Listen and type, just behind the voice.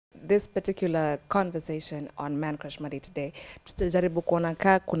this particular conversation on Man Crush Monday today, tutajaribu kuona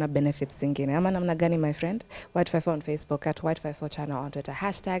kaa kuna benefits zingine. Ama namna gani, my friend? Y254 on Facebook, at Y254 channel on Twitter.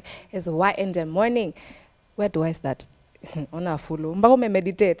 Hashtag is Y in the morning. Where do I start? Ona fulu. Mbako me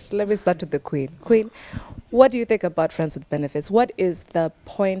meditate. Let me start with the Queen. Queen, what do you think about friends with benefits? What is the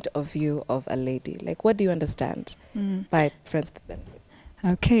point of view of a lady? Like, what do you understand by friends with benefits?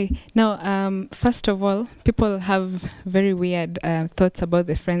 Okay. Now, first of all, people have very weird thoughts about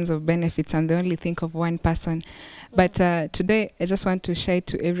the friends of benefits, and they only think of one person. But today, I just want to share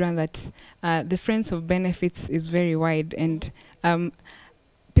to everyone that the friends of benefits is very wide, and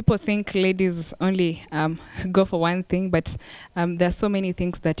people think ladies only go for one thing, but there are so many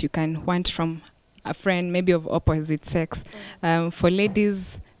things that you can want from a friend, maybe of opposite sex. For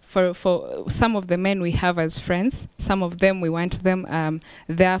ladies, for some of the men we have as friends, some of them we want them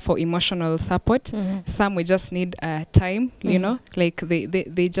there for emotional support. Some we just need time, you know, like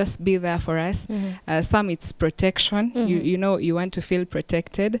they just be there for us. Some it's protection. You know, you want to feel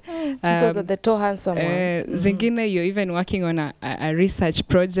protected. Those are the tall, handsome ones. Zingine, you're even working on a research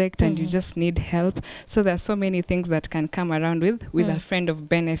project and you just need help. So there are so many things that can come around with a friend of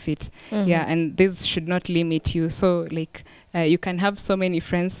benefits. Yeah, and this should not limit you. So like you can have so many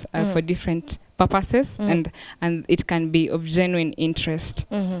friends for different purposes, and it can be of genuine interest.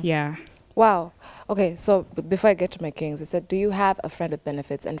 Yeah. Wow. Okay, so before I get to my kings, I said, do you have a friend with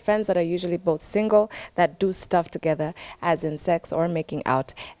benefits? And friends that are usually both single, that do stuff together, as in sex or making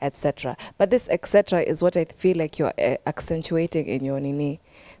out, etc. But this etc. is what I feel like you're accentuating in your nini.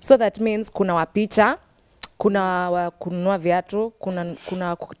 So that means kuna wapicha, kuna kununua viatu,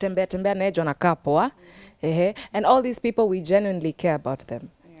 kuna kutembea tembea na ejo na kapoa. And all these people, we genuinely care about them.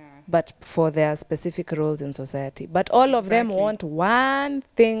 But for their specific roles in society. But all of them want one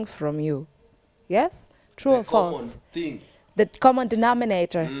thing from you. Yes? True or false? Thing. The common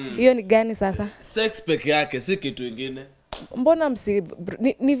denominator. Hiyo ni gani sasa? Sex peke yake, si kitu ingine. Mbona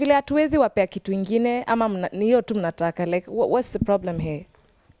ni vile hatuwezi wapea kitu ingine ama ni hiyo tu mnataka? Like, what's the problem here?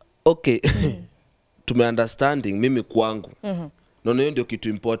 Okay. Tumeunderstanding mimi kwangu. Nono hiyo ndio kitu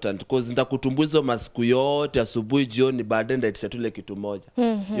important, because nitakutumbuiza masiku yote asubuhi jioni, baadaye ndaitisha tule kitu moja.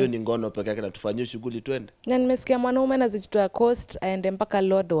 Hiyo ni ngono peke yake, na tufanyie shughuli twende. Na nimesikia mwanaume anazijitoa coast aende mpaka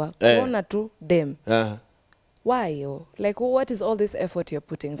Lodwa kuona tu dem. Why yo? Like, what is all this effort you're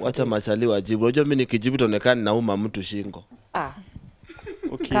putting for? Wacha machali wajibu. Unajua mimi nikijibu itaonekana nauma mtu shingo.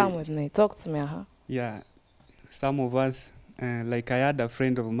 Okay. Come with me. Talk to me, Yeah. Some of us like I had a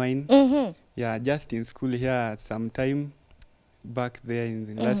friend of mine. Yeah, just in school here sometime back there in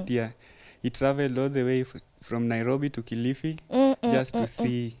the last year, he traveled all the way from Nairobi to Kilifi just to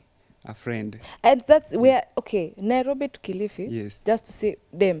see a friend. And that's where, okay, Nairobi to Kilifi, yes, just to see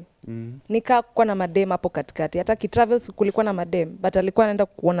them. Nika kwa na madem hapo katikati. Hata kitravels kulikuwa na madem, but alikuwa anaenda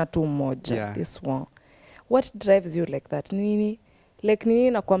kuona tu mmoja. Yeah. This one. What drives you like that? Nini? Like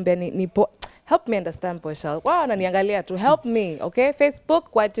nini nakwambia nipo. Help me understand, Poshal. Wow, naniangalia tu. Help me, okay?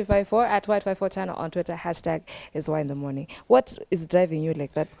 Facebook, Y254, at Y254 channel on Twitter. Hashtag is Y in the morning. What is driving you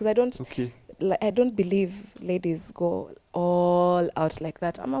like that? Because I don't believe ladies go all out like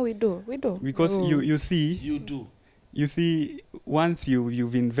that. Ama we do. Because you see. You do. You see, once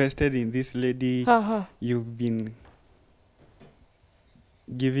you've invested in this lady, you've been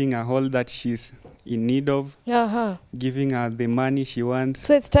giving her all that she's in need of, giving her the money she wants.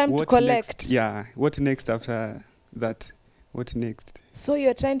 So it's time to collect. Next? Yeah. What next after that? What next? So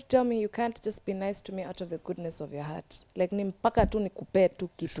you're trying to tell me you can't just be nice to me out of the goodness of your heart? Like ni mpaka tu nikupe tu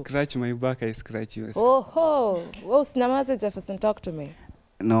kitu. Scratch my back, I scratch yours. Oh, usinamaze Jefferson, talk to me.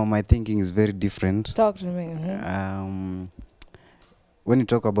 No, my thinking is very different. Talk to me. When you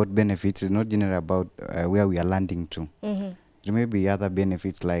talk about benefits, it's not generally about where we are landing to. There may be other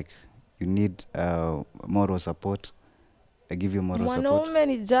benefits like you need moral support. I give you moral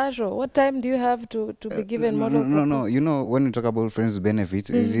support. What time do you have to be given moral support? No. You know, when we talk about friends with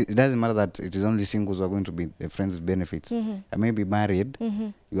benefits, it doesn't matter that it is only singles who are going to be the friends with benefits. I may be married,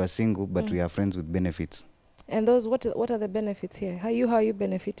 you are single, but we are friends with benefits. And those, what are the benefits here? How are you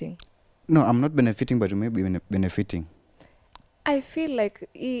benefiting? No, I'm not benefiting, but you may be benefiting. I feel like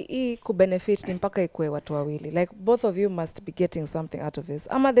ku benefit ni mpaka ikue watu wawili. Like both of you must be getting something out of this.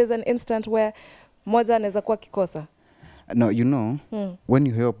 Ama there's an instant where moja anaweza kuwa kikosa. No, you know, when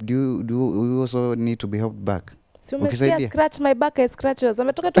you help, do you also need to be helped back? Si umesikia scratch my back, I scratch yours.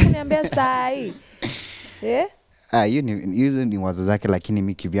 Ametoka tu kuniambia saa hii. Yeah? Hiyo ni wazo zake, lakini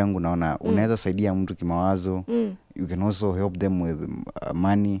mimi kivyangu naona unaweza saidia mtu kimawazo. You can also help them with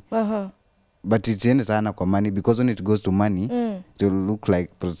money. But it's in sana kwa money, because when it goes to money, it will look like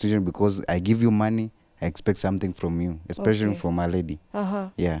prostitution, because I give you money, I expect something from you, especially from a lady.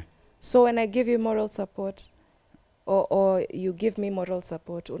 Yeah. So when I give you moral support, or you give me moral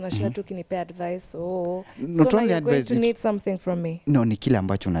support, unashinda tu kinipea advice, so Not now only you're going advice, to need something from me. No, ni kile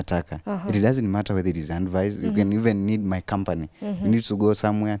ambacho unataka. It doesn't matter whether it is advice. You can even need my company. You need to go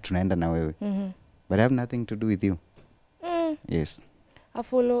somewhere, tunaenda na wewe. But I have nothing to do with you. Yes.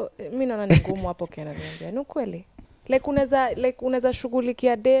 Afulo, mimi naona ni ngumu hapo Kenya niambia. Ni kweli. Like unaweza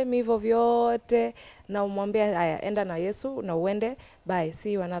shughulikia dem hivyo vyote na umwambie haya enda na Yesu na uende, bye,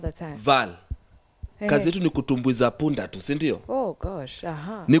 see you another time. Val. Kazi yetu ni kutumbuiza punda tu, si ndio? Oh gosh,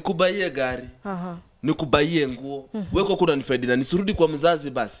 Nikubaie gari. Nikubaie nguo. Wewe kuna nifaidi na nisurudi kwa mzazi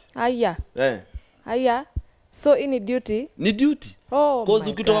basi. Aya. Aya. So ini duty? Ni duty. Oh, cause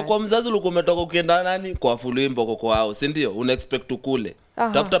ukitoka kwa mzazi ulikuwa umetoka ukienda nani kwa Fulimbo kwa hao, si ndio? Una expect ukule.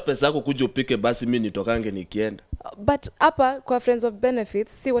 Tafuta pesa yako kuja upike basi mimi nitokange nikienda. But hapa kwa friends of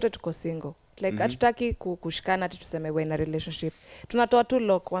benefits si wote tuko single. Like hatutaki kushikana ati tuseme we're in a relationship. Tunatoa tu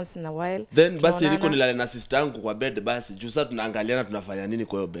lock once in a while. Then basi niko nilale na sister yangu kwa bed basi. Juu sasa tunaangaliana tunafanya nini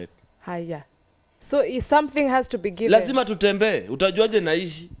kwa hiyo bed. Haya. So if something has to be given. Lazima tutembee. Utajuaje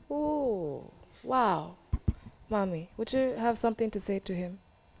naishi? Oh. Wow. Mommy, would you have something to say to him?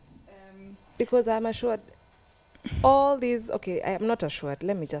 Because I'm assured all these, okay, I am not assured.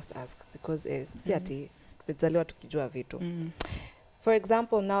 Let me just ask because si ati bizaliwa tukijua vitu. For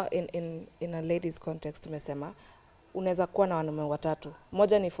example, now in a ladies context tumesema unaweza kuwa na wanaume watatu.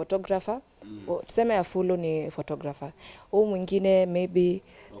 Mmoja ni photographer, tuseme ya Fulu ni photographer. Huyu mwingine maybe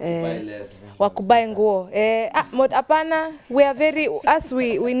wakubae nguo. Hapana, we are very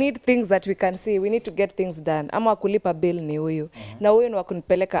we need things that we can see. We need to get things done. Ama wakulipa bill ni huyu. Na huyu ni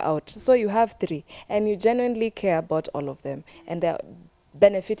wakunipeleka out. So you have 3 and you genuinely care about all of them and they're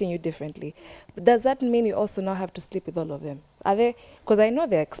benefiting you differently. But does that mean you also now have to sleep with all of them? Are they? Because I know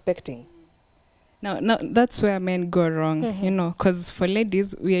they're expecting. No, that's where men go wrong, you know, because for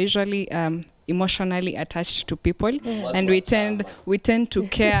ladies, we are usually emotionally attached to people and we tend to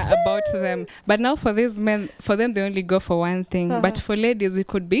care about them. But now for these men, for them, they only go for one thing. But for ladies, we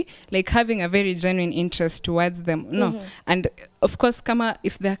could be like having a very genuine interest towards them. No. And of course,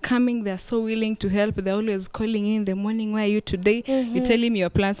 if they're coming, they're so willing to help. They're always calling you in the morning, where are you today? You tell him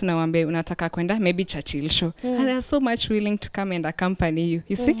your plans, unawambia unataka kwenda, maybe Churchill show. And they're so much willing to come and accompany you,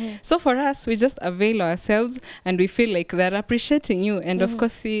 you see? So for us, we just avail ourselves and we feel like they're appreciating you. And of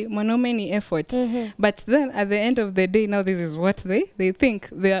course, see, mwanaume ni effort. But then at the end of the day, now this is what they think.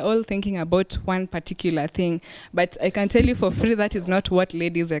 They are all thinking about one particular thing. But I can tell you for free, that is not what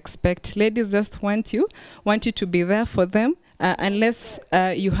ladies expect. Ladies just want you to be there for them. Unless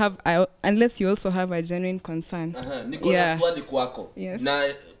you also have a genuine concern. Niko na swali kwako. Yes. Na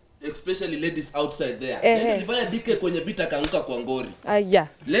especially ladies outside there. Nilifanya dike kwenye bita kaanguka kwa ngori. Yeah.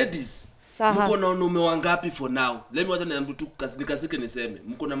 Ladies, mko na wanaume wangapi for now? Let me wacha niambie tu nikasike niseme.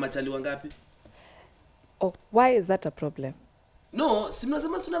 Mko na machali wangapi? Oh, why is that a problem? No, si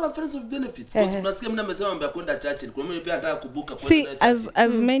mnasema sina friends of benefits. Kwa sababu nasikia mna mnasema mambo ya kwenda church. Kwa mimi pia nataka kubuka kwenda church. See,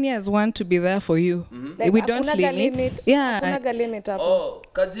 as many as want to be there for you. Like, we don't limit. Yeah. Hakuna limit hapo. Oh,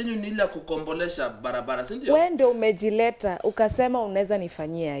 kazi yenu ni ile kukombolesha barabara, si ndio? Wewe ndio umejileta ukasema unaweza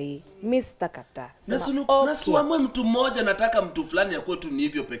nifanyia hii. Mimi sitakataa. Nasuamwe mtu mmoja nataka mtu fulani ya kwetu ni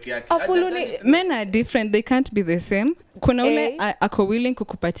hivyo peke yake. Men are different, they can't be the same. Kuna ule ako willing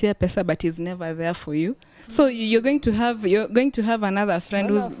kukupatia pesa but is never there for you. So you're going to have another friend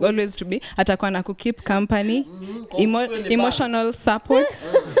who's always to be atakuwa na keep company, emotional support.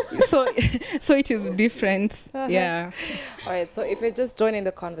 So it is different. Yeah. All right, so if you're just joining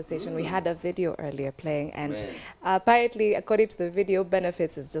the conversation, we had a video earlier playing and apparently according to the video,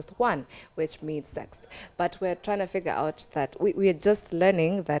 benefits is just one, which means sex. But we're trying to figure out that we are just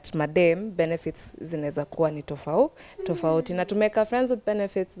learning that madam benefits zinaweza kuwa ni tofauti. Na to make our friends with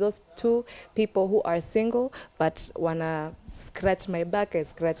benefits, those 2 people who are single but wanna scratch my back, I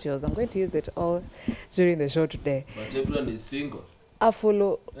scratch yours. I'm going to use it all during the show today. But everyone is single.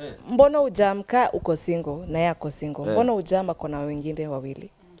 Afulu, mbona ujamka uko single na yako single? Mbona ujama kona wengine wawili?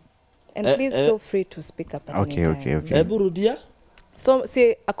 And please feel free to speak up at any time. Okay. Hebu rudia. So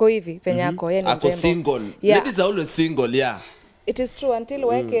si ako hivi venye ako yeye ni ako single. Ladies are always single, yeah. It is true until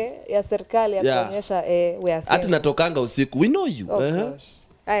weke ya serikali ya kuonyesha we are single. Hata natokanga usiku. We know you. Gosh.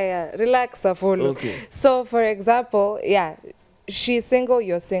 Relax Afulu. Okay. So for example, she's single,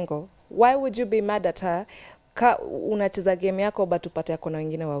 you're single. Why would you be mad at her? Unacheza game yako but upate yako na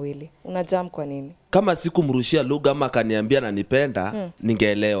wengine wawili. Unajam kwa nini? Kama sikumrushia lugha ama kaniambia nanipenda,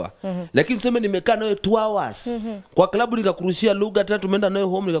 ningeelewa. Lakini tuseme nimekaa nawe 2 hours. Kwa klabu nikakurushia lugha, tena tumeenda nawe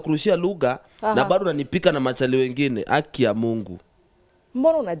home nikakurushia lugha na bado unanipika na machali wengine. Haki ya Mungu.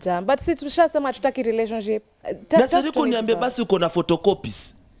 Mbona unajam? But si tulishasema tutaki relationship. Na sasa niambie basi uko na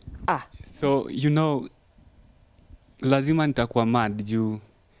photocopies. So you know lazima nitakuwa mad juu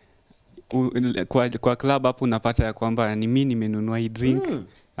kwa club hapo unapata ya kwamba ni mimi nimenunua hii drink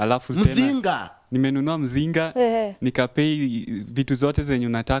alafu mzinga nimenunua mzinga nikapei vitu zote zenye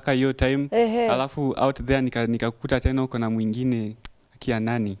unataka hiyo time alafu out there nikakuta tena uko na mwingine kia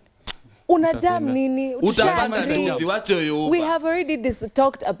nani unajam nini utapanda tu viwacho yuba. We have already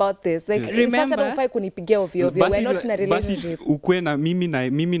talked about this like remember ufai kunipigia ovyo ovyo, we're not in a relationship. Basi ukue na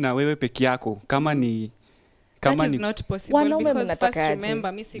mimi na wewe peke yako kama ni that is not possible wanaume because first mnataka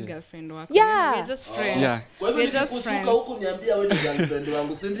remember mi si girlfriend wako. Yeah. We're just friends. Yeah. We're just friends. Huku niambia wewe ni girlfriend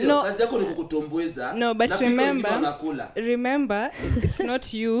wangu si ndio? No. Kazi yako ni kukutumbuiza. No, but na pika remember, wengine wanakula. remember, it's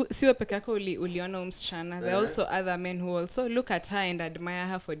not you. Siwe peke yako uliona msichana. There are also other men who also look at her and admire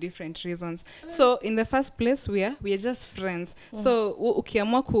her for different reasons. So in the first place, we are just friends. So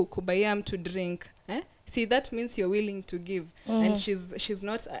ukiamua kubaia mtu drink, see, that means you're willing to give, and she's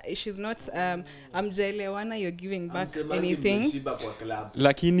not amjaelewana, you're giving back anything.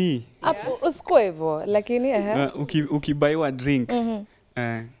 lakini usko hivyo lakini ukibaiwa drink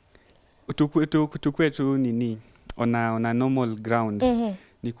tukue tu nini ona normal ground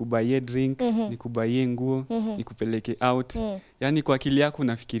nikubaie drink nikubaie nguo nikupeleke out yani kwa akili yako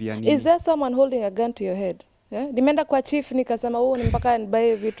unafikiria nini? Is there someone holding a gun to your head? Nimeenda kwa chief nikasema ni mpaka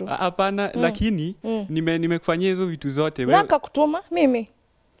nibaie vitu. Hapana, lakini nimekufanyia hizo vitu zote wewe. Naka kutuma mimi.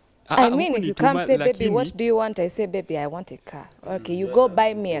 I mean, if you come say, baby, what do you want? I say, baby, I want a car. Okay, you go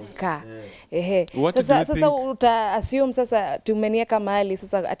buy me a car. Sasa uta assume sasa tumenieka mahali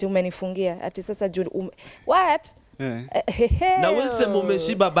sasa ati umenifungia ati sasa what? Na wewe sema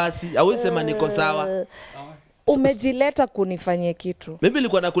umeshiba basi, au sema niko sawa. Umejileta kunifanyia kitu. Mimi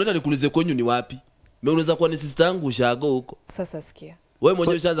nilikuwa nakuleta nikuulize kwenyu ni wapi? Mimi unaweza kuwa ni sister yangu ushago huko. Sasa sikia. Wewe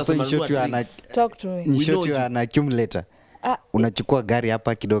mwenyewe ushaanza kununua. Talk to me. In short, you are an accumulator. Unachukua gari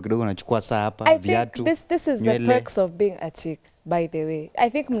hapa kidogo kidogo, unachukua saa hapa, viatu. This is the perks of being a chick, by the way. I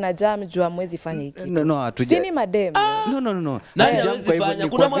think mnajam jua mwezi fanya hiki. No, hatuja. Sini madem. No. Nani hawezi fanya?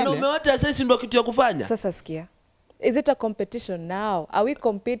 Kuna mwanaume wote ashashindwa kitu ya kufanya. Sasa sikia. Is it a competition now? Are we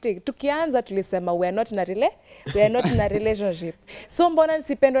competing? Tukianza tulisema we are not in a relationship. So mbona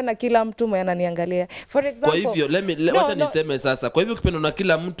nisipendwe na kila mtu mwenye ananiangalia? For example. Kwa hivyo wacha niseme sasa. Kwa hivyo ukipendwa na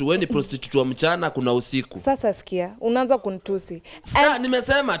kila mtu, wewe ni prostitute wa mchana, kuna usiku. Sasa sikia, unaanza kunitusi. Sasa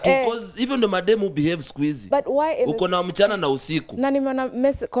nimesema tu because even the madam who behave squeezy. But why uko na mchana na usiku? Na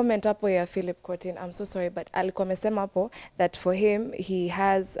nimeona comment hapo ya Philip Cotin. I'm so sorry but alikuwa amesema hapo that for him he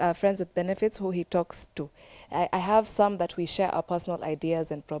has friends with benefits who he talks to. I have some that we share our personal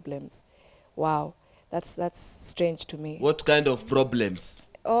ideas and problems. Wow, that's strange to me. What kind of problems?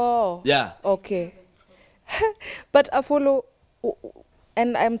 Oh, yeah, okay. But Afulu,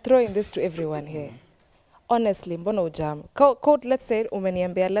 and I'm throwing this to everyone here. Honestly, mbona ujam? Code, let's say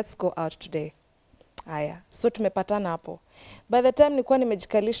umeniambia let's go out today. Aya, so tumepatana hapo. By the time nilikuwa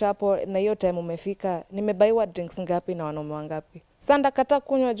nimejikalisha hapo na hiyo time umefika, nimebaiwa drinks ngapi na wanaume wangapi? Sanda kata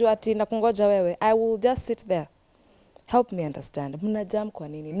kunywa juu ati na kungoja wewe. I will just sit there. Help me understand. Mnajam kwa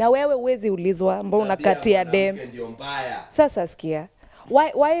nini? Na wewe uwezi ulizwa mbona unakatia dem. Sasa sikia.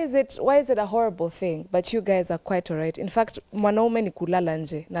 Why is it a horrible thing? But you guys are quite alright. In fact, mwanaume ni kulala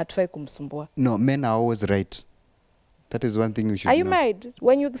nje na hatufai kumsumbua. No, men are always right. That is one thing you should know. Are you married?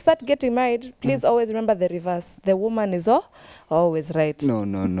 When you start getting married, please always remember the reverse. The woman is always right.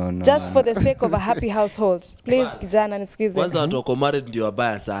 No. Just for the sake of a happy household. Please, kijana nisikize. Kwanza watu wako married ndio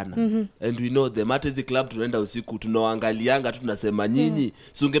wabaya sana. And we know the Matezi Club tunaenda usiku, tunawaangalianga tu tunasema nyinyi,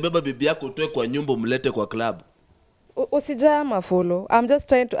 si ungebeba bibi yako utoe kwa nyumba mlete kwa club. Usijama follow. I'm just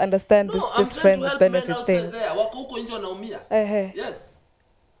trying to understand this friends benefit thing. Wako huko nje wanaumia. Yes.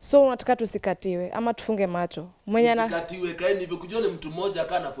 So unataka tusikatiwe ama tufunge macho? Mwenye na tusikatiwe kaeni hivyo kujione mtu mmoja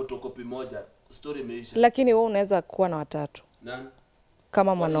kana photocopy moja. Story imeisha. Lakini wewe unaweza kuwa na watatu. Nani?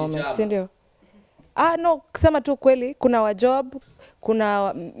 Kama mwanaume, si ndio? No, kusema tu kweli, kuna wa job,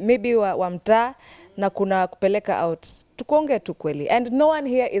 kuna maybe wa mtaa na kuna kupeleka out. Tukuongee tu kweli. And no one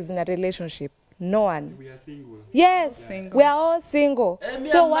here is in a relationship. No one. We are single. Yes, single. We are all single.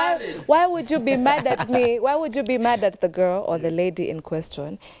 So why would you be mad at me? Why would you be mad at the girl or the lady in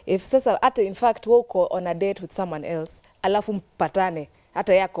question? If sasa hata in fact wako on a date with someone else, alafu mpatane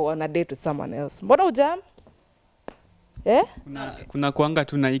hata yako on a date with someone else. Mbona ujam? Kuna kuanga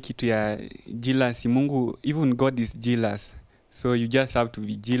tu na hii kitu ya jealousy. Mungu, even God is jealous. so you just have to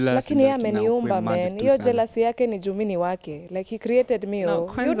be jealous. Lakini yeye ameniumba man. Hiyo jealousy yake ni jumini wake. Like he created me.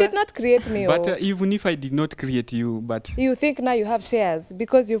 No, you did not create me. But even if I did not create you, but you think now you have shares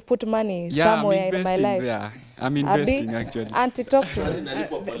because you've put money somewhere in my life. There. I'm investing actually. Auntie, talk to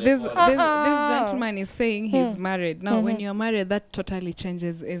me. This gentleman is saying he's married. Now, when you're married, that totally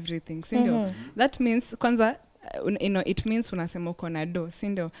changes everything. Sindo? That means, kwanza, it means unasema uko na do,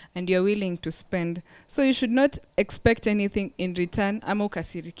 sindo, and you're willing to spend. So you should not expect anything in return ama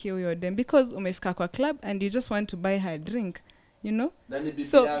ukasirikia huyo dem because umefika kwa club and you just want to buy her a drink, you know?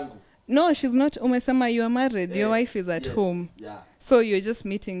 So, no, she's not. Umesema you are married. Your wife is at home. Yeah. So you're just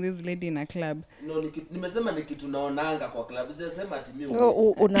meeting this lady in a club. No, nimesema ni kitu naonanga kwa club. Sema ati mimi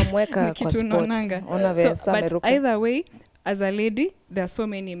unamweka kwa spot. But either way, as a lady, there are so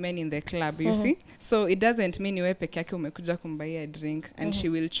many men in the club, you see? So it doesn't mean wewe peke yake umekuja kumbuy a drink and she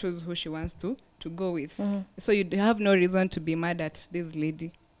will choose who she wants to go with. So you have no reason to be mad at this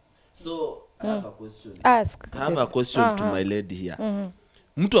lady. So I have a question. Ask. I have a question to my lady here.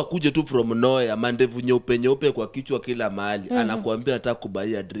 Mtu akuje tu from nowhere, mandevu nyeupe kwa kichwa kila mahali, anakuambia nataka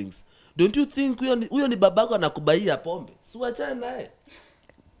kubaia drinks. Don't you think huyo ni babako anakubaia pombe? Si uachane naye.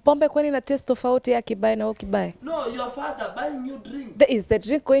 Pombe kwani na taste tofauti ya kibai na ukibai? No, your father buying you drinks. Is the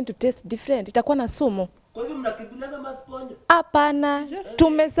drink going to taste different? Itakuwa na sumu. Kwa hivyo mnakimbiliana masponyo? Hapana.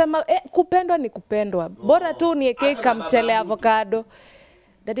 Tumesema kupendwa ni kupendwa. Bora tu niekee kamchele avocado.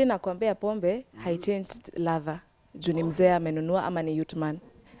 Dadi nakwambia pombe haichange ladha. Juu ni mzee amenunua ama ni youth man.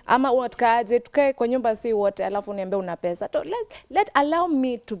 Ama unataka tukae kwa nyumba si wote alafu niambie una pesa. To allow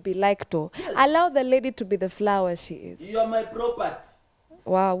me to be like to. Yes. Allow the lady to be the flower she is. You are my property.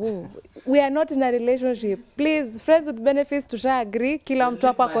 Wow. We are not in a relationship. Please, friends with benefits tusha agree kila mtu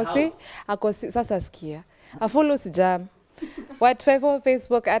hapa akosi sasa sikia. Afulu sijam. Y254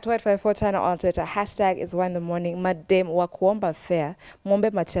 Facebook at Y254 channel on Twitter. Hashtag is 1 in the morning. Madem wa kuomba fair. Mwombe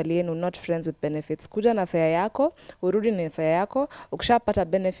machali yenu, not friends with benefits. Kuja na fair yako, urudi na fair yako. Ukishapata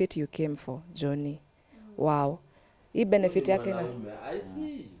benefit you came for. Johnny. Wow. Hii benefit yake na... I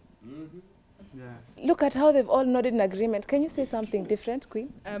see. Yeah. Look at how they've all nodded in agreement. Can you say something different, Queen?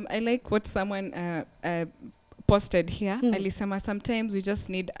 I like what someone posted here. Alisema sometimes we just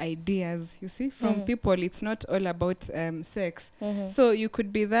need ideas, you see, from people. It's not all about sex. So you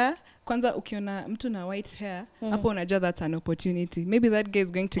could be there. Kwanza ukiona mtu na white hair, hapo unajua that's an opportunity. Maybe that guy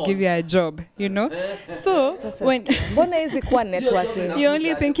is going to give you a job, you know? So when mbona hizi kuwa networking? You're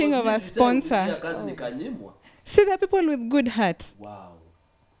only thinking of a sponsor. See, there are people with good heart. Wow.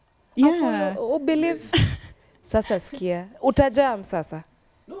 Yeah. Believe. Sasa sikia. Utajam sasa.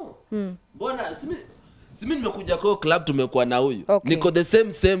 No. Mbona simi nimekuja kwa club tumekuwa na huyu. Okay. Niko the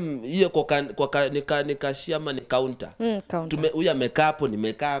same hiyo kwa nikashia ama ni counter. Huyu amekaa hapo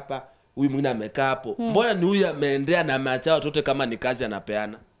nimekaa hapa, huyu mwingine amekaa hapo. Mbona ni huyu ameendea na ameacha watoto kama ni kazi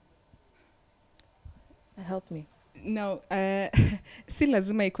anapeana? Help me. No, si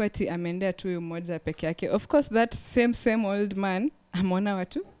lazima ikuwa ati ameendea tu huyu mmoja peke yake. Of course that same old man amona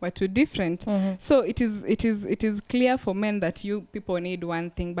watu different. So it is clear for men that you people need one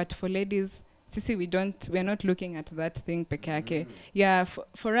thing, but for ladies sisi we are not looking at that thing peke yake. Yeah,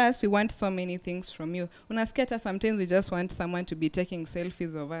 for us we want so many things from you. Unasikia sometimes we just want someone to be taking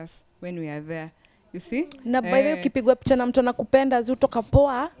selfies of us when we are there. You see? Na by the way ukipigwa picha na mtu anakupenda zutoka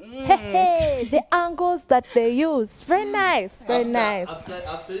poa. Hey, the angles that they use. Very nice, very nice.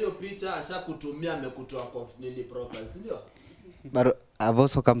 After hiyo picha ashakutumia amekutoa kwa nini profile, si ndio? But I've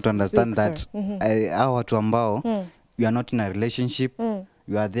also come to understand that hao watu ambao you are not in a relationship,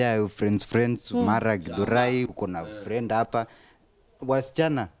 you are there friends, mara gidurai, uko na friend hapa.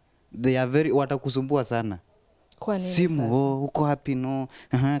 Wasichana, they are very watakusumbua sana. Kwa nini Simu, uko happy no?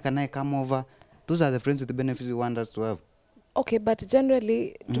 Can I come over? Those are the friends with the benefits we want us to have. Okay, but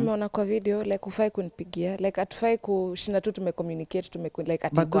generally tumeona kwa video like ufai kunipigia, like atufai kushinda tu tumecommunicate like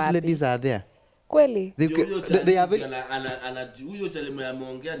ati. But those ladies are there. Kweli? They are very huyo chalimu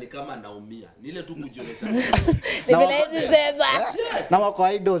ameongea ni kama anaumia. Ni ile tu kujionesha. Ni vile hizi sema. Na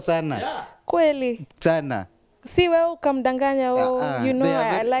wako idol sana. Kweli? Sana. Si wewe ukamdanganya you know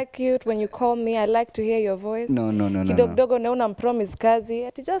I like you when you call me, I like to hear your voice. No. Kidogo na unampromise kazi,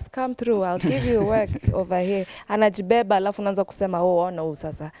 ati just come through, I'll give you work over here. Anajibeba alafu unaanza kusema ona huyu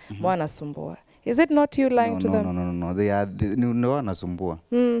sasa mwana sumbua. Is it not you lying to them? No. They are no wanasumbua.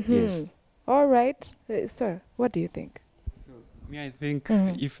 Yes. All right. Sir, what do you think? So, me, I think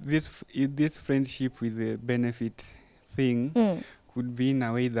if this friendship with the benefit thing could be in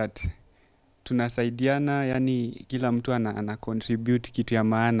a way that tunasaidiana, yani kila mtu ana contribute kitu ya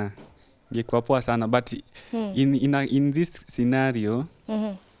maana, ingekuwa poa sana. But in this scenario,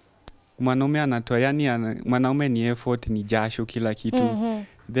 mwanaume anatoa, yani mwanaume ni effort, ni jasho, kila kitu.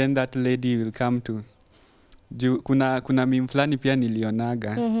 Then that lady will come to kuna meme fulani pia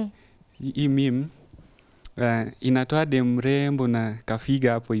nilionaga. Hii meme inatoa dem mrembo na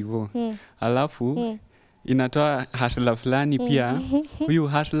kafiga hapo hivyo. Alafu inatoa hustler fulani pia. Huyu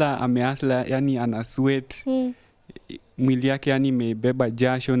hustler amehustler, yani ana sweat. Mwili yake yani imebeba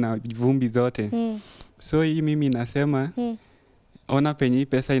jasho na vumbi zote. So hii mimi nasema ona penye hii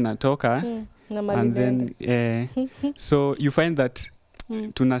pesa inatoka. And then so you find that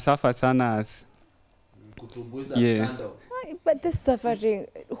tunasuffer sana as yes. But this suffering,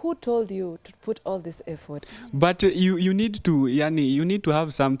 who told you to put all this effort? But you need to, yani you need to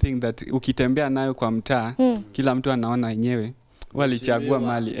have something that ukitembea nayo kwa mtaa kila mtu anaona wenyewe walichagua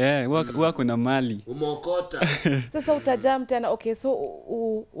mali wako na mali umokota. Sasa utajam tena. Okay, so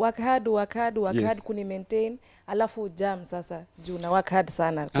work hard kuni maintain, alafu jam sasa juu na work hard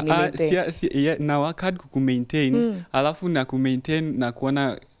sana kuni maintain. Na work hard ku maintain alafu na ku maintain na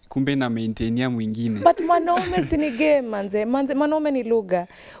kuona kumbe na maintainia mwingine. But mwanaume si ni game manze. Mwanaume ni lugha.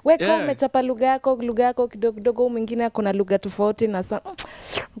 Wewe umechapa lugha yako kidogo, mwingine kuna lugha tofauti na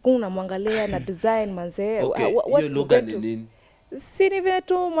unamwangalia na design manze. Okay, hiyo lugha ni nini? Si ni vile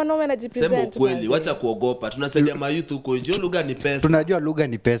tu mwanaume anajipresent. Sema kweli, wacha kuogopa. Tunasaidia mayouth huko nje, lugha ni pesa. Tunajua lugha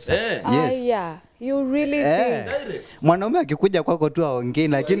ni pesa. Yes. Yeah. You really think. Mwanaume akikuja kwako tu aongee,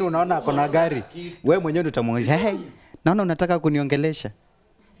 lakini unaona akona gari. Wewe mwenyewe utamwonyesha, "Hey, naona unataka kuniongelesha."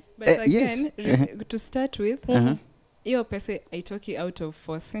 But again, to start with, hiyo pesa haitoki out of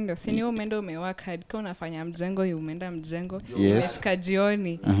force, ndio. Si umeenda umework hard, kama unafanya mjengo, umeenda mjengo, umefika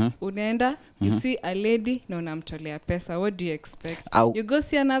jioni, unaenda, you see a lady na unamtolea pesa. What do you expect? You go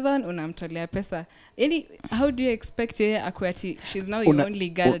see another one, unamtolea pesa. Any, how do you expect yeye akwati she's now your only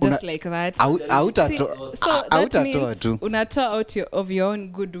girl just like that? So that means unatoa out of your own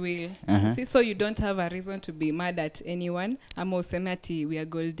goodwill. See, so you don't have a reason to be mad at anyone. Ama useme ati we are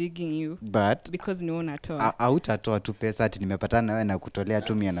gold digging you. But because ni unatoa. Hautatoa tu pesa ati nimepatana na wewe na kutolea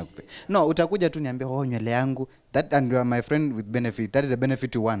tu mimi nakupa. No, utakuja tu niambie nywele yangu, that and you are my friend with benefit. That is a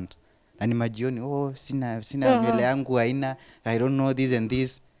benefit you want. Na ni majioni, sina nywele yangu haina, I don't know this and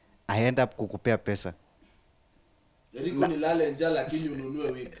this. I end up kukupea pesa. Yariko ni lala njaa lakini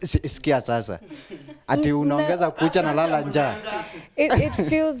ununue wiki. Sikia sasa. Ati unaongeza kucha na lala njaa. It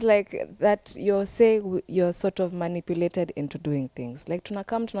feels like that you're saying you're sort of manipulated into doing things. Like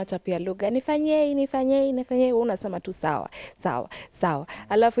tunachapia lugha, nifanyei, unasema tu sawa.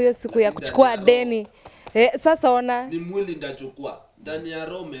 Alafu hiyo siku ya kuchukua deni. Sasa ona. Ni mwili ndachukua. Ndani ya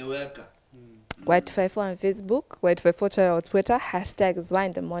roho umeweka. Y254 on Facebook, Y254 on Twitter,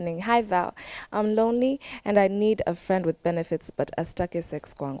 #is_why_in_the_morning. Hi Val, I'm lonely and I need a friend with benefits, but astake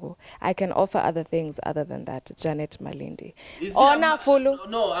sex kwangu. I can offer other things other than that. Janet Malindi. Ona Fulu.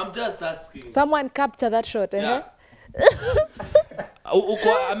 No, I'm just asking. Someone capture that shot, Uko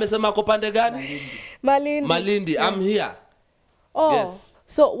amesema kwa pande gani? Malindi, I'm here. Yes.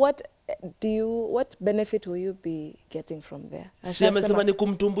 So what benefit will you be getting from there? Si amesema ni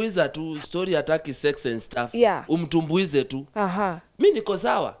kumtumbuiza tu, story hataki sex and stuff. Umtumbuize tu. Mimi niko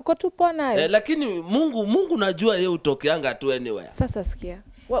sawa. Uko tu pona. Lakini Mungu najua yeye utokeanga tu anywhere. Sasa sikia.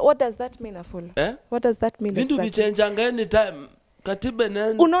 What does that mean, Afulu? What does that mean? Bindu bichenjanga anytime. Katibe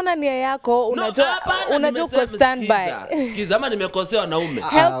nani? Unaona nia yako, unajua uko standby. Sikiza ama nimekosea wanaume.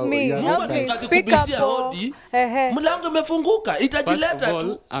 Help me, speak up. Mlango umefunguka, itajileta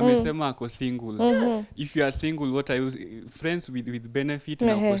tu. Amesema ako single. If you are single, what are you friends with benefit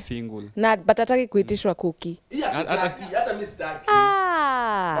na uko single? Na batataki kuitishwa cookie. Hata mimi sitaki.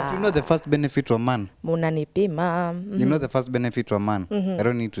 But you know the first benefit to a man. Munanipima. You know the first benefit to a man. I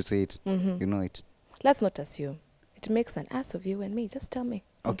don't need to say it. You know it. Let's not assume. It makes an ass of you and me. Just tell me.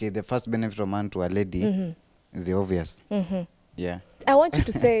 Okay, the first benefit of a man to a lady is the obvious. Yeah. I want you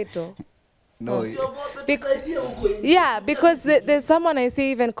to say it though. No. Because there's someone I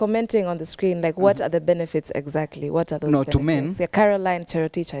see even commenting on the screen, like, what are the benefits exactly? What are those benefits? To men. Yeah, Caroline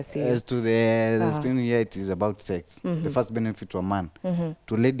Cherotich, I see. As to the screen here, it is about sex. The first benefit to a man.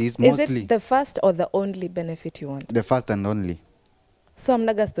 To ladies, mostly. Is it the first or the only benefit you want? The first and only. So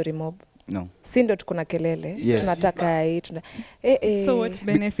amnaga story mob? No. Sindo tukuna kelele. Yes. Tunataka hii. So what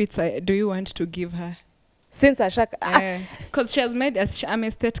benefits do you want to give her? Since Ashaka, because she has made a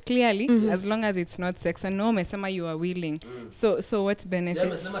state clearly, as long as it's not sex, and no mesema you are willing. So what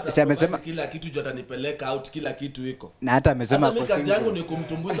benefits? Amesema kila kitu jota nipeleka out, kila kitu iko. Na hata amesema kwa kazi yangu ni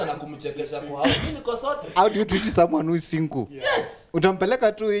kumtumbuiza na kumchekesha kwa hao. Mimi niko sote. How do you treat someone who is single? Yes.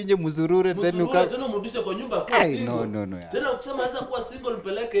 Utampeleka tu nje mzurure then tena umrudishe kwa nyumba kwa single. No. Tena ukisema anza kuwa single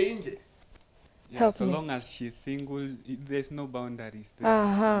mpeleke nje. Help so me. long as she's single, there's no boundaries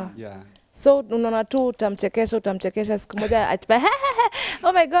there. Yeah. So unaona tu utamchekesha siku moja atipa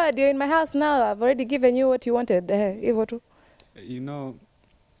oh my god, you're in my house now, I've already given you what you wanted. Hivyo tu. You know,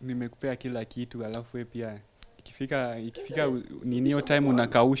 nimekupea kila kitu alafu wewe pia ikifika ninio time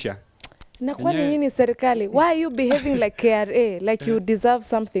unakausha. Na kwani nini serikali? Why are you behaving like KRA, like you deserve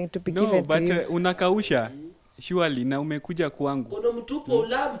something to be given to you? No, but unakausha surely na umekuja kwangu. Kuna mtupo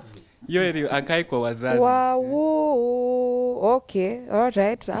ulambu. Hiyo akae kwa wazazi. Wow, okay, all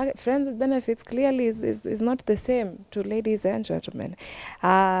right. Friends with benefits clearly is not the same to ladies and gentlemen.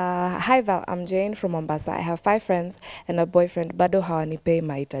 Hi Val, I'm Jane from Mombasa. I have 5 friends and a boyfriend. Bado hawanipei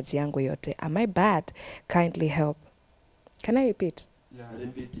mahitaji yangu yote. Am I bad? Kindly help. Can I repeat? Yeah.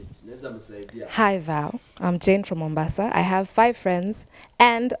 Repeat it. Naweza msaidia. Hi Val, I'm Jane from Mombasa. I have 5 friends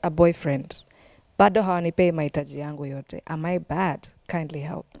and a boyfriend. Bado hawanipei mahitaji yangu yote. Am I bad? Kindly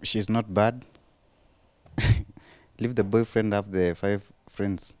help. She's not bad. Leave the boyfriend, have the 5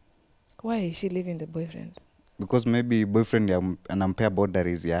 friends. Why is she leaving the boyfriend? Because maybe boyfriend anampea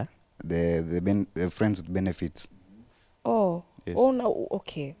boundaries, yeah? The friends with benefits. Oh, Yes. oh no,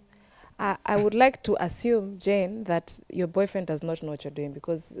 okay. I would like to assume, Jane, that your boyfriend does not know what you're doing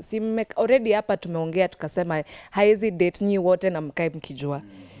because already hapa tumeongea tukasema haizi date nyi wote na mkae mkijua.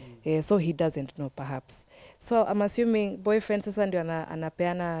 So he doesn't know perhaps. So I'm assuming boyfriend sasa ndio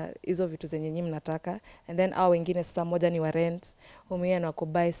anapeana hizo vitu zenye nyinyi mnataka, and then au wengine sasa moja ni wa rent, umia na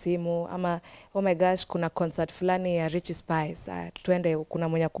kubai simu ama oh my gosh kuna concert fulani ya Rich Spice, twende kuna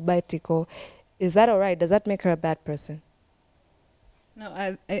mwenye kubai tiko. Is that alright? Does that make her a bad person? No,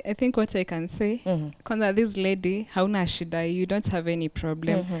 I think what I can say, kwanza this lady hauna shida, you don't have any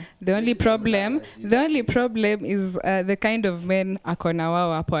problem. The only problem is the kind of men akona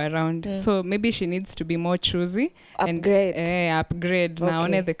wao hapo around. So maybe she needs to be more choosy Upgrade. and upgrade. Okay.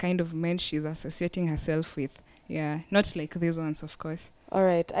 Naone the kind of men she's associating herself with. Yeah, not like these ones, of course. All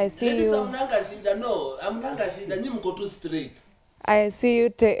right, I see Ladies, you. amnanga shida, no. Amnanga shida, nyi mko tu straight. I see you,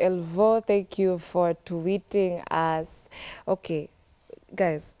 Te Elvo. Thank you for tweeting us. Okay,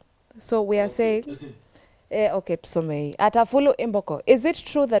 guys. So we are saying, okay, tusome. Atafulu Imboko, is it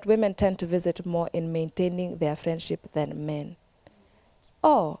true that women tend to visit more in maintaining their friendship than men?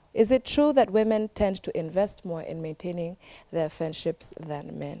 Oh, is it true that women tend to invest more in maintaining their friendships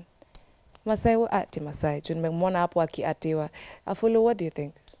than men? Masai, ati Masai, nimemwona hapo akiatiwa. Afulu, what do you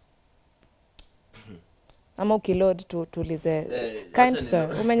think? Ama ukilod tulize. Kind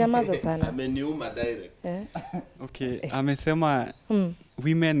sir, umenyamaza sana. Ameniuma direct. Okay, amesema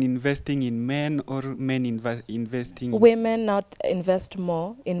women investing in men or men investing... Women not invest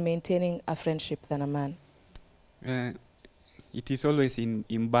more in maintaining a friendship than a man. It is always in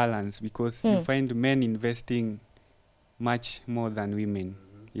imbalance because you find men investing much more than women.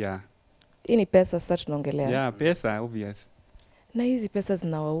 Yeah. Ini pesa sasa tunaongelea. Yeah, pesa, obvious. Na hizi pesa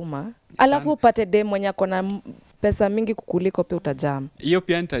zinawauma. Alafu upate dem mwenye akona pesa mingi kukuliko pia utajam. Hiyo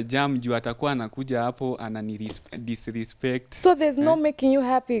pia nitajam juu atakuwa anakuja hapo anani disrespect. So there's no making you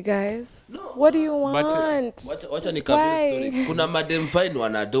happy, guys. No, what do you want? Wacha nikabia story. Kuna madem fine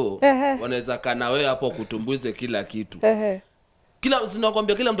wanado. Wanaweza kana wewe hapo kutumbuize kila kitu.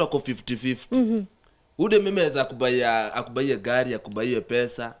 Sinakwambia kila mtu ako 50-50. Ude mimi aweza akubaia gari, akubaia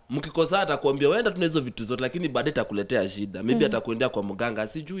pesa. Mkikosa atakwambia wewe tuna hizo vitu zote lakini baadaye atakuletea shida. Maybe atakwendea kwa mganga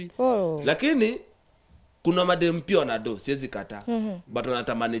sijui. Lakini kuna madem pia wanado, siwezi kataa. But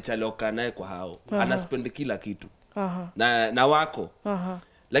wanatamani chaloka naye kwa hao. Anaspend kila kitu. Na wako.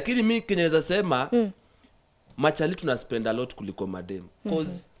 Lakini mimi kenyeza sema machali tunaspend a lot kuliko madem.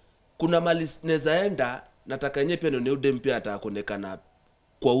 Cause kuna mali nezaenda nataka yenyewe pia ndio udem pia atakonekana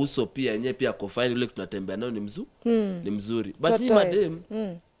kwa uso pia yenyewe pia kwa file ile tunatembea nayo ni mzuri. But ni madem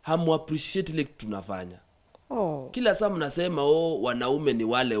hamu appreciate ile tunafanya. Kila saa mnasema wanaume ni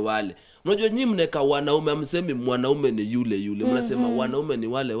wale. Unajua nyinyi mneka wanaume amsemi mwanaume ni yule. Mnasema wanaume ni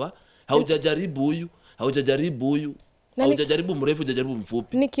wale haujajaribu huyu, haujajaribu mrefu, hujajaribu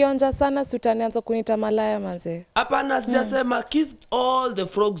mfupi. Nikionja sana sutanianza kuniita malaya manze. Hapana, sijasema kiss all the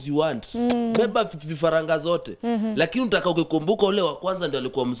frogs you want. Beba vifaranga zote. Lakini unataka ukikumbuka ule wa kwanza ndio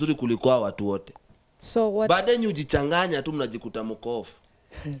alikuwa mzuri kuliko watu wote. So what? Baadaye ujichanganya tu mnajikuta mkofu.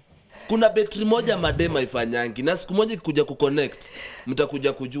 Kuna betri moja madema ifanyangi na siku moja kuja kuconnect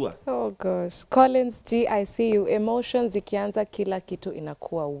mtakuja kujua. Oh gosh. Collins G, I see you. Emotions ikianza kila kitu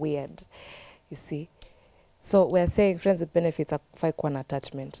inakuwa weird. You see? So we're saying friends with benefits are kuwa na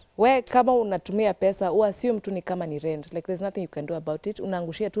attachment. Where kama unatumia pesa uassume tu ni kama ni rent. Like there's nothing you can do about it.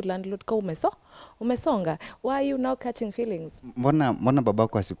 Unaangushia tu landlord kwa umesonga. Why are you now catching feelings? Mbona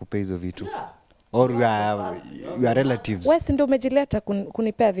babako asikupe hizo vitu? or we are relatives. Wewe si ndio umejileta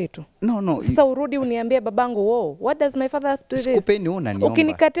kunipea vitu? No. Sasa urudi uniambie babangu, "Whoa, what does my father have to do this?" Sikupeni unaniomba.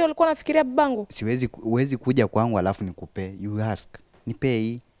 Ukinikatia ulikuwa unafikiria babangu? Huwezi kuja kwangu alafu nikupe. You ask. Nipe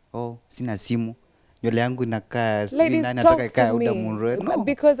hii. Oh, sina simu. Nywele yangu inakaa nani nataka ikae uda munro. No.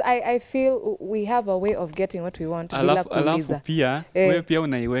 Because I feel we have a way of getting what we want bila kuuliza. Alafu pia wewe pia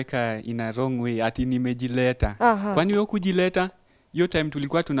unaiweka in a wrong way ati nimejileta. Kwani wewe kujileta? Hiyo time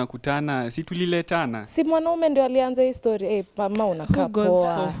tulikuwa tunakutana, si tuliletana. Si mwanaume ndio alianza hii story. Mama unakaa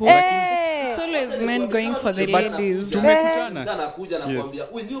poa. It's always men going for the ladies. Tumekutana. Sana kuja na kuambia,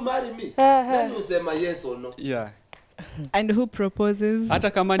 "Will you marry me?" Then usema yes or no. Yeah. And who proposes?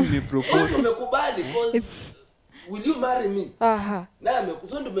 Hata kama nimepropose. Umekubali cause will you marry me? Na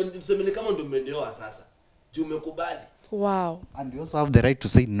amekusemele kama ndio umenioa sasa. Juu umekubali. Wow. And you also have the right to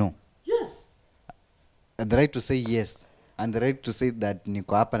say no. Yes. The right to say yes. And the right to say that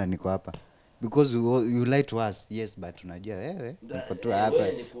niko hapa na niko hapa. Because you lie to us. Yes, but unajua wewe niko tu hapa.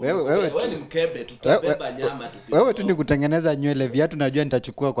 Wewe ni mkebe, tutabeba nyama tupige. Wewe tu ni kutengeneza nywele, viatu najua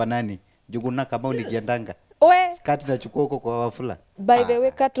nitachukua kwa nani? Juguna kama unikiendanga. Skati nachukua huko kwa Wafula. By the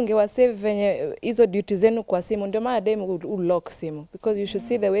way, katungewa save venye hizo duty zenu kwa simu. Ndio maana dem lock simu because you should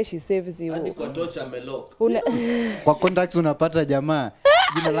see the way she saves you. Hadi kwa tocha amelock. Kwa contacts unapata jamaa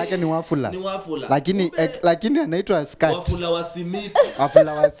jina lake ni Wafula. Ni Wafula. Lakini anaitwa Skati. Wafula wa simiti.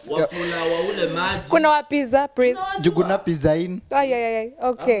 Wafula wa ule maji. Kuna wa pizza please. Juguna pizza in. Ay.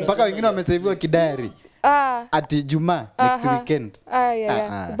 Okay. Mpaka wengine wamesaviwa kidayari. Ati Juma next weekend.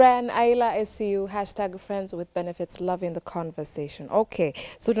 Brian Aila, I see you. #friends with benefits, loving the conversation. Okay,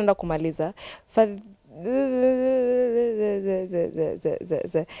 so tunaenda kumaliza.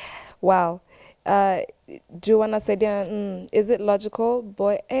 Wow. Do you want to say, is it logical?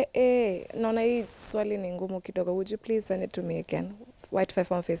 Boy, naona hii swali ni ngumu kidogo. Would you please send it to me again?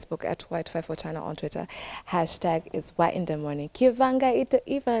 Y254 on Facebook, at Y254 channel on Twitter. #is Y in the morning. Kivanga Ito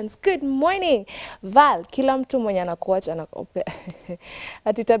Evans, good morning. Val, kila mtu mwenye anakuwatch anakupe.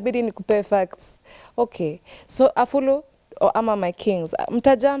 Atitabidi nikupe facts. Okay, so Afulu ama my kings.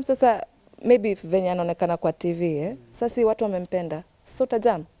 Mtajam sasa maybe venye anaonekana kwa TV Sasa watu wamempenda. So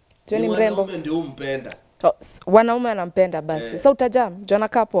utajam? Joni mrembo. Wanaume ndio umpenda. Wanaume anampenda basi. So utajam? Jona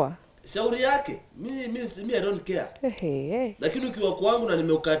kapwa? Shauri yake. Mimi I don't care. Lakini ukiwa kwangu na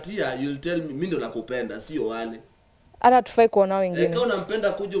nimeukatia, you'll tell me mimi ndo nakupenda, sio wale. Hata tufai kuona wengine. Kama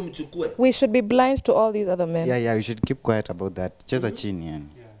unampenda kuja umchukue. We should be blind to all these other men. Yeah, we should keep quiet about that. Cheza chini yani.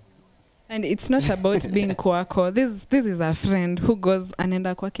 And it's not about being kwako. This is a friend who goes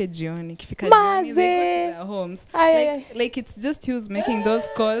anaenda kwake jioni. Kifika jioni, they go to their homes. Like it's just who's making those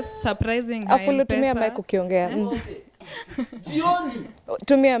calls, surprising her. Afulu tumia mic ukiongea. Jioni.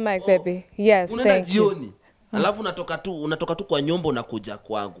 Tumia mic baby. Yes, thank you. Jioni. Alafu unatoka tu kwa nyumba unakuja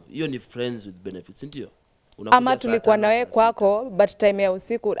kwangu. Hiyo ni friends with benefits, ndio? Ama tulikuwa na wewe kwako but time ya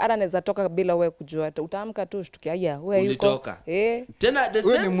usiku hata naweza toka bila wewe kujua. Utaamka tu ushtukia wewe yuko. Tena the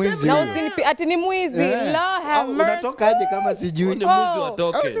same. Na usinipi ati ni mwizi. Unatoka aje kama sijui? Ni mwizi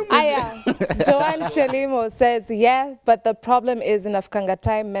watoke. Aya. Joan Chelimo says, yeah, but the problem is in Afkanga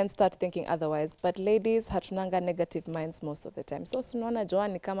time men start thinking otherwise, but ladies hatunanga negative minds most of the time. So unaona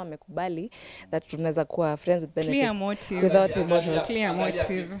Joan kama amekubali that tunaweza kuwa friends with benefits. Clear motive. Without emotions. Clear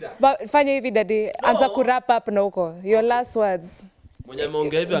motive. But fanya hivi daddy, anza kurap up na huko. Your last words. Mwenye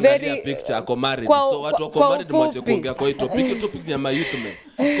ameongea hivyo angalia picture ako married. So watu wako married mwache kuongea kwa hiyo topic ni ya my youth men.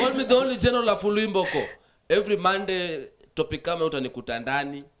 Call me the only general of Uluimboko. Every Monday topic kama utanikuta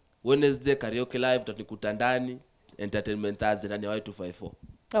ndani. Wednesday karaoke live utanikuta ndani. Entertainment Thursday ndani ya Y254.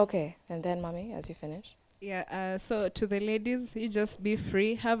 Okay, and then mommy as you finish. Yeah, so to the ladies, you just be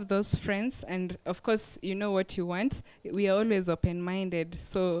free, have those friends, and of course, you know what you want. We are always open-minded,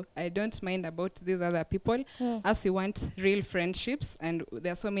 so I don't mind about these other people, as we want real friendships, and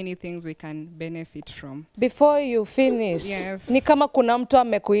there are so many things we can benefit from. Before you finish, yes. Ni kama kuna mtu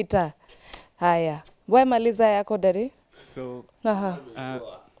amekuita. Haya, wewe maliza yako daddy. So,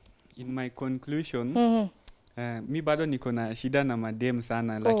 in my conclusion, mi bado niko na shida na madem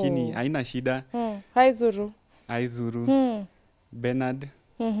sana, lakini haina shida. Hi Zuru. Bernard,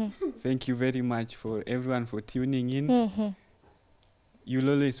 thank you very much for everyone for tuning in. You'll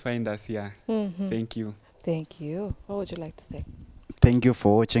always find us here. Thank you. Thank you. What would you like to say? Thank you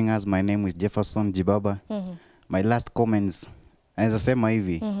for watching us. My name is Jefferson Jibaba. My last comments, as I sema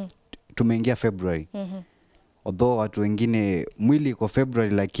hivi, tumeingia February. Although watu wengine mwili iko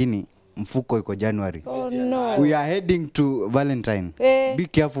February lakini mfuko iko January. Oh no. We are heading to Valentine. Be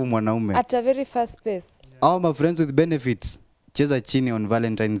careful mwanaume. At a very fast pace. All my friends with benefits, cheza chini on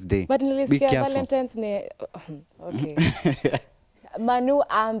Valentine's Day. But nilisikia Valentine's ni okay. Manu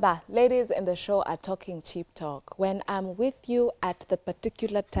Amba, ladies in the show are talking cheap talk. When I'm with you at the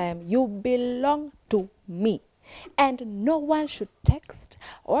particular time, you belong to me. And no one should text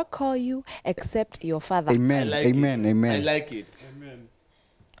or call you except your father. Amen. Amen. Amen. I like it.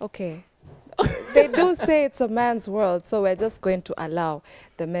 Okay. They do say it's a man's world, so we're just going to allow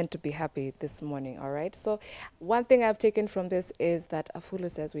the men to be happy this morning, all right? So one thing I've taken from this is that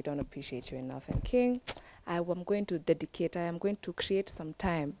Afulu says we don't appreciate you enough. And King, I am going to create some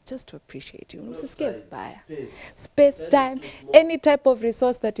time just to appreciate you. Space, time, any type of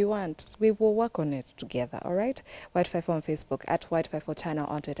resource that you want. We will work on it together, all right? Y254 on Facebook, at Y254 channel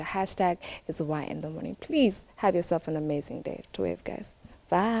on Twitter. Hashtag is Y in the morning. Please have yourself an amazing day. To wave, guys.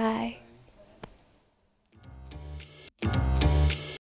 Bye.